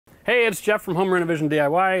Hey, it's Jeff from Home Renovation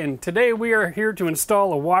DIY, and today we are here to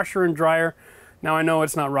install a washer and dryer. Now I know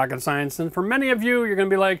it's not rocket science, and for many of you, you're going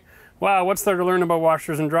to be like, wow, what's there to learn about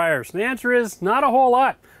washers and dryers? The answer is not a whole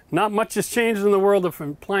lot. Not much has changed in the world of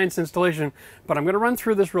appliance installation, but I'm going to run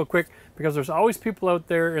through this real quick because there's always people out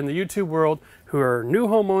there in the YouTube world who are new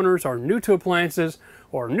homeowners or new to appliances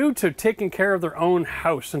or new to taking care of their own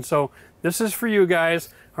house. And so this is for you guys.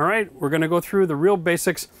 All right, we're going to go through the real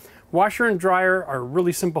basics. Washer and dryer are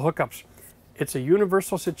really simple hookups. It's a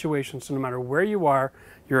universal situation, so no matter where you are,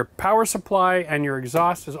 your power supply and your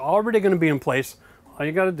exhaust is already going to be in place. All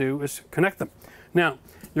you got to do is connect them. Now,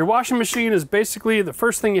 your washing machine is basically the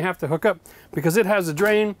first thing you have to hook up because it has a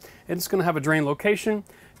drain. It's going to have a drain location.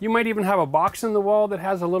 You might even have a box in the wall that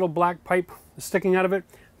has a little black pipe sticking out of it.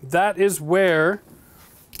 That is where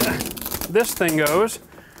this thing goes.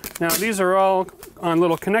 Now, these are all on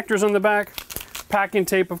little connectors on the back. Packing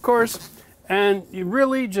tape, of course, and you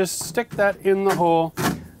really just stick that in the hole.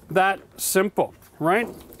 That simple, right?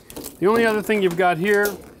 The only other thing you've got here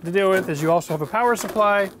to deal with is you also have a power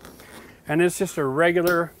supply, and it's just a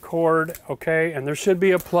regular cord, okay? And there should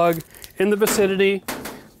be a plug in the vicinity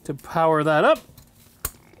to power that up.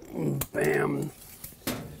 Bam.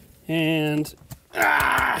 And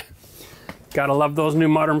gotta love those new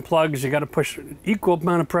modern plugs. You gotta push equal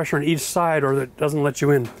amount of pressure on each side or it doesn't let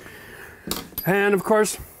you in. And of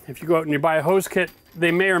course, if you go out and you buy a hose kit,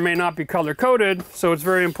 they may or may not be color coded, so it's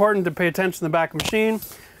very important to pay attention to the back of the machine.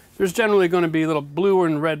 There's generally going to be little blue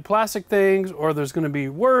and red plastic things, or there's going to be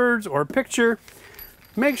words or a picture.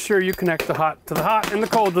 Make sure you connect the hot to the hot and the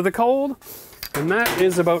cold to the cold, and that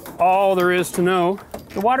is about all there is to know.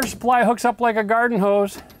 The water supply hooks up like a garden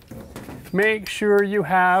hose. Make sure you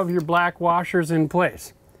have your black washers in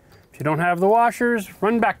place. If you don't have the washers,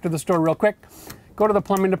 run back to the store real quick. Go to the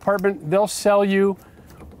plumbing department. They'll sell you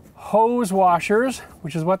hose washers,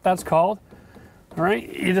 which is what that's called. All right,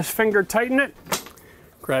 you just finger tighten it,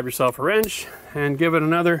 grab yourself a wrench, and give it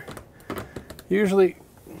another, usually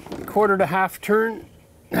quarter to half turn.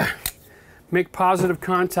 Make positive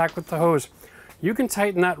contact with the hose. You can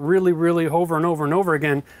tighten that really, really over and over and over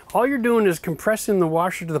again. All you're doing is compressing the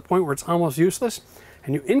washer to the point where it's almost useless,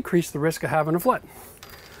 and you increase the risk of having a flood.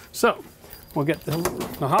 So, we'll get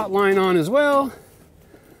the hot line on as well.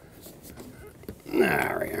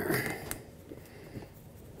 There we are.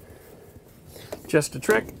 Just a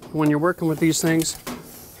trick when you're working with these things.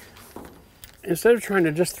 Instead of trying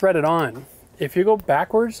to just thread it on, if you go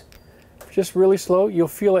backwards, just really slow, you'll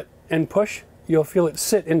feel it and push, you'll feel it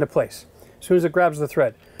sit into place as soon as it grabs the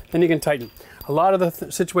thread. Then you can tighten. A lot of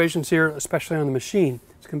the situations here, especially on the machine,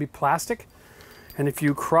 it's going to be plastic. And if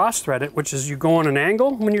you cross thread it, which is you go on an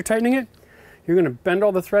angle when you're tightening it, you're going to bend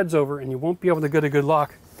all the threads over and you won't be able to get a good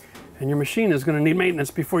lock. And your machine is going to need maintenance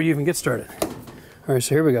before you even get started. All right,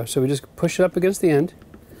 so here we go. So we just push it up against the end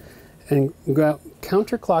and go out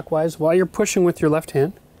counterclockwise while you're pushing with your left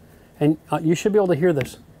hand. And you should be able to hear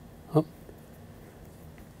this. Oh.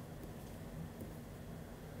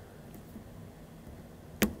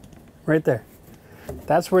 Right there.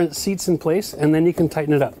 That's where it seats in place, and then you can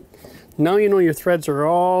tighten it up. Now you know your threads are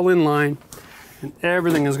all in line and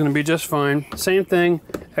everything is going to be just fine. Same thing,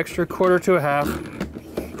 extra quarter to a half.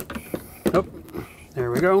 Oh, there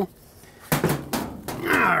we go.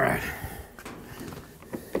 All right.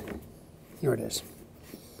 There it is.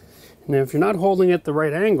 Now if you're not holding it the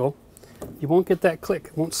right angle, you won't get that click.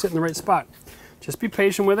 It won't sit in the right spot. Just be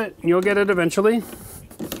patient with it and you'll get it eventually.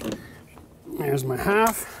 There's my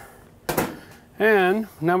half. And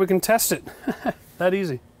now we can test it. That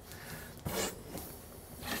easy.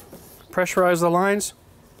 Pressurize the lines.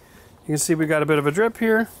 You can see we got a bit of a drip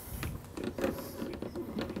here.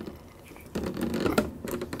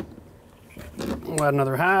 We'll add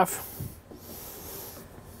another half.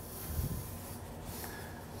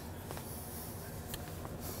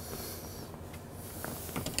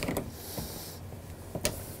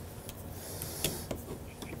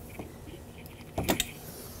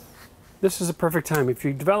 This is a perfect time. If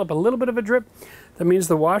you develop a little bit of a drip, that means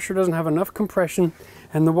the washer doesn't have enough compression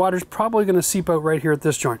and the water's probably going to seep out right here at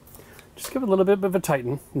this joint. Just give it a little bit of a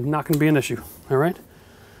tighten. Not going to be an issue. All right?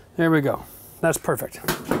 There we go. That's perfect.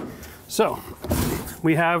 So,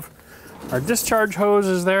 we have our discharge hose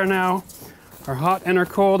is there now, our hot and our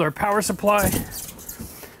cold, our power supply.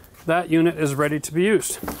 That unit is ready to be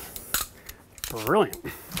used. Brilliant.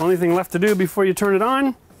 Only thing left to do before you turn it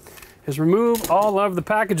on is remove all of the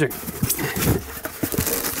packaging.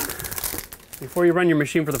 Before you run your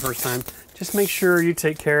machine for the first time, just make sure you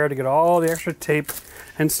take care to get all the extra tape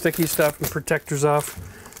and sticky stuff and protectors off.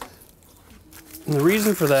 And the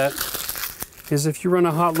reason for that is if you run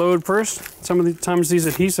a hot load first, some of the times these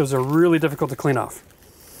adhesives are really difficult to clean off.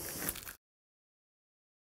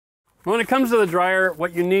 When it comes to the dryer,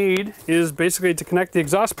 what you need is basically to connect the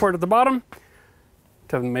exhaust port at the bottom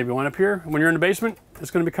to maybe one up here. When you're in the basement, it's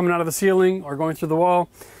going to be coming out of the ceiling or going through the wall.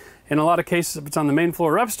 In a lot of cases, if it's on the main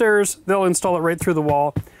floor or upstairs, they'll install it right through the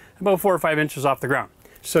wall, about 4 or 5 inches off the ground.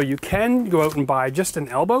 So you can go out and buy just an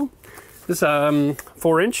elbow. This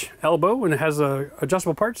 4-inch elbow, and it has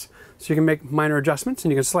adjustable parts, so you can make minor adjustments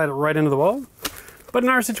and you can slide it right into the wall. But in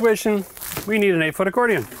our situation, we need an 8-foot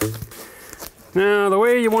accordion. Now, the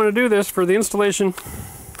way you want to do this for the installation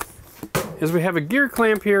is we have a gear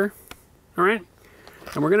clamp here, all right?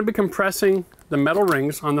 And we're going to be compressing the metal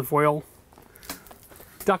rings on the foil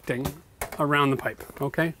ducting around the pipe,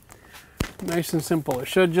 okay? Nice and simple. It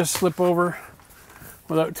should just slip over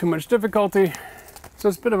without too much difficulty. So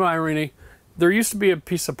it's a bit of irony. There used to be a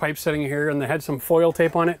piece of pipe sitting here and they had some foil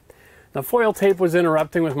tape on it. The foil tape was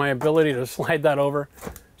interrupting with my ability to slide that over.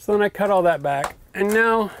 So then I cut all that back, and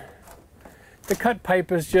now the cut pipe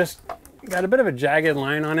has just got a bit of a jagged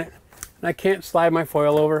line on it, and I can't slide my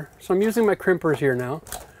foil over. So I'm using my crimpers here now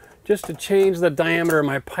just to change the diameter of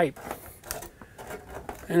my pipe.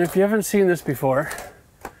 And if you haven't seen this before,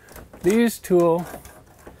 these tools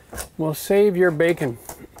will save your bacon.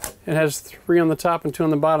 It has 3 on the top and 2 on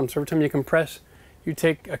the bottom, so every time you compress, you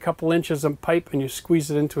take a couple inches of pipe and you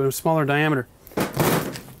squeeze it into a smaller diameter.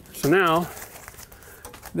 So now,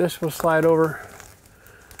 this will slide over.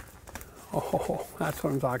 Oh, that's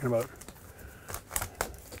what I'm talking about.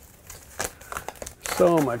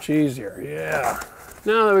 So much easier, yeah.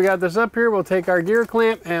 Now that we got this up here, we'll take our gear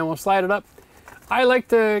clamp and we'll slide it up. I like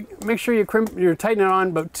to make sure you tighten it on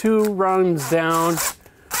about 2 runs down.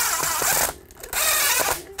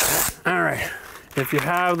 All right, if you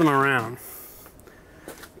have them around,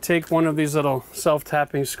 take one of these little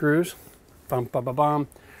self-tapping screws. Bum, bum, bum, bum.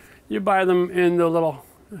 You buy them in the little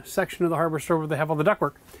section of the hardware store where they have all the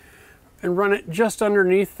ductwork, and run it just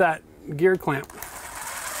underneath that gear clamp.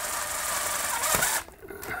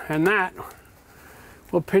 And that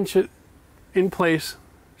will pinch it in place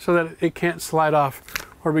so that it can't slide off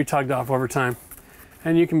or be tugged off over time.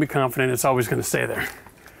 And you can be confident it's always going to stay there.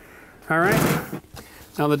 All right.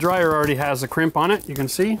 Now the dryer already has a crimp on it, you can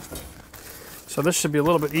see. So this should be a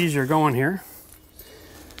little bit easier going here.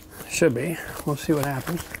 Should be. We'll see what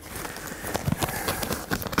happens.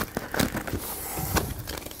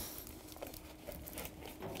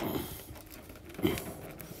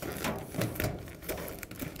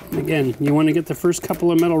 Again, you want to get the first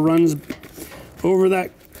couple of metal runs over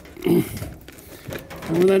that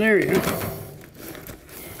area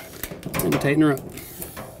and tighten her up.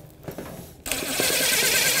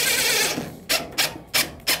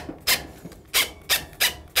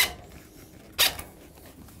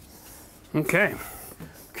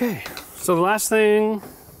 Okay, so the last thing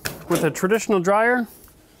with a traditional dryer,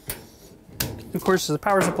 of course, is the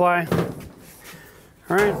power supply.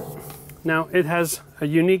 All right, now it has a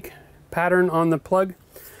unique pattern on the plug,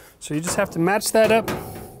 so you just have to match that up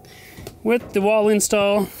with the wall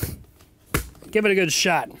install. Give it a good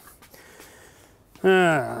shot.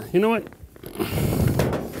 You know what?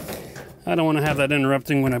 I don't want to have that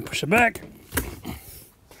interrupting when I push it back.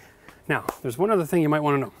 Now, there's one other thing you might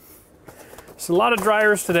want to know. So a lot of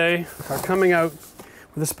dryers today are coming out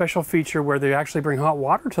with a special feature where they actually bring hot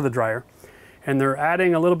water to the dryer, and they're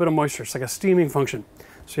adding a little bit of moisture. It's like a steaming function.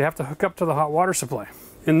 So you have to hook up to the hot water supply.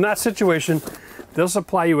 In that situation, they'll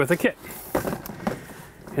supply you with a kit.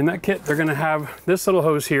 In that kit, they're going to have this little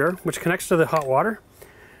hose here, which connects to the hot water.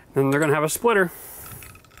 Then they're going to have a splitter.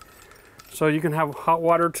 So you can have hot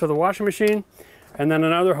water to the washing machine, and then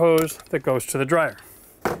another hose that goes to the dryer.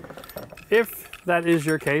 If that is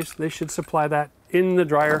your case, they should supply that in the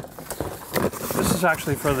dryer. This is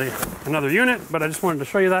actually for another unit, but I just wanted to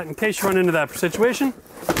show you that in case you run into that situation.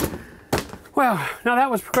 Well, now that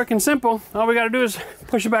was quick and simple. All we got to do is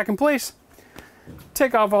push it back in place,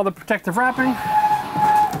 take off all the protective wrapping,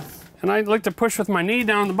 and I like to push with my knee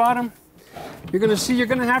down the bottom. You're going to see you're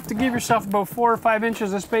going to have to give yourself about 4 or 5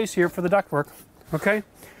 inches of space here for the ductwork, okay?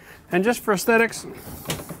 And just for aesthetics,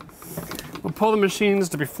 we'll pull the machines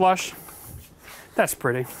to be flush. That's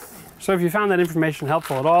pretty. So if you found that information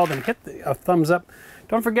helpful at all, then hit a thumbs up.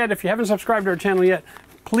 Don't forget, if you haven't subscribed to our channel yet,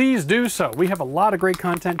 please do so. We have a lot of great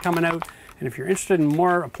content coming out. And if you're interested in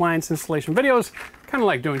more appliance installation videos, kind of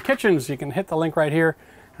like doing kitchens, you can hit the link right here,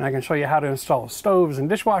 and I can show you how to install stoves and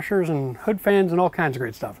dishwashers and hood fans and all kinds of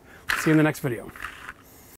great stuff. See you in the next video.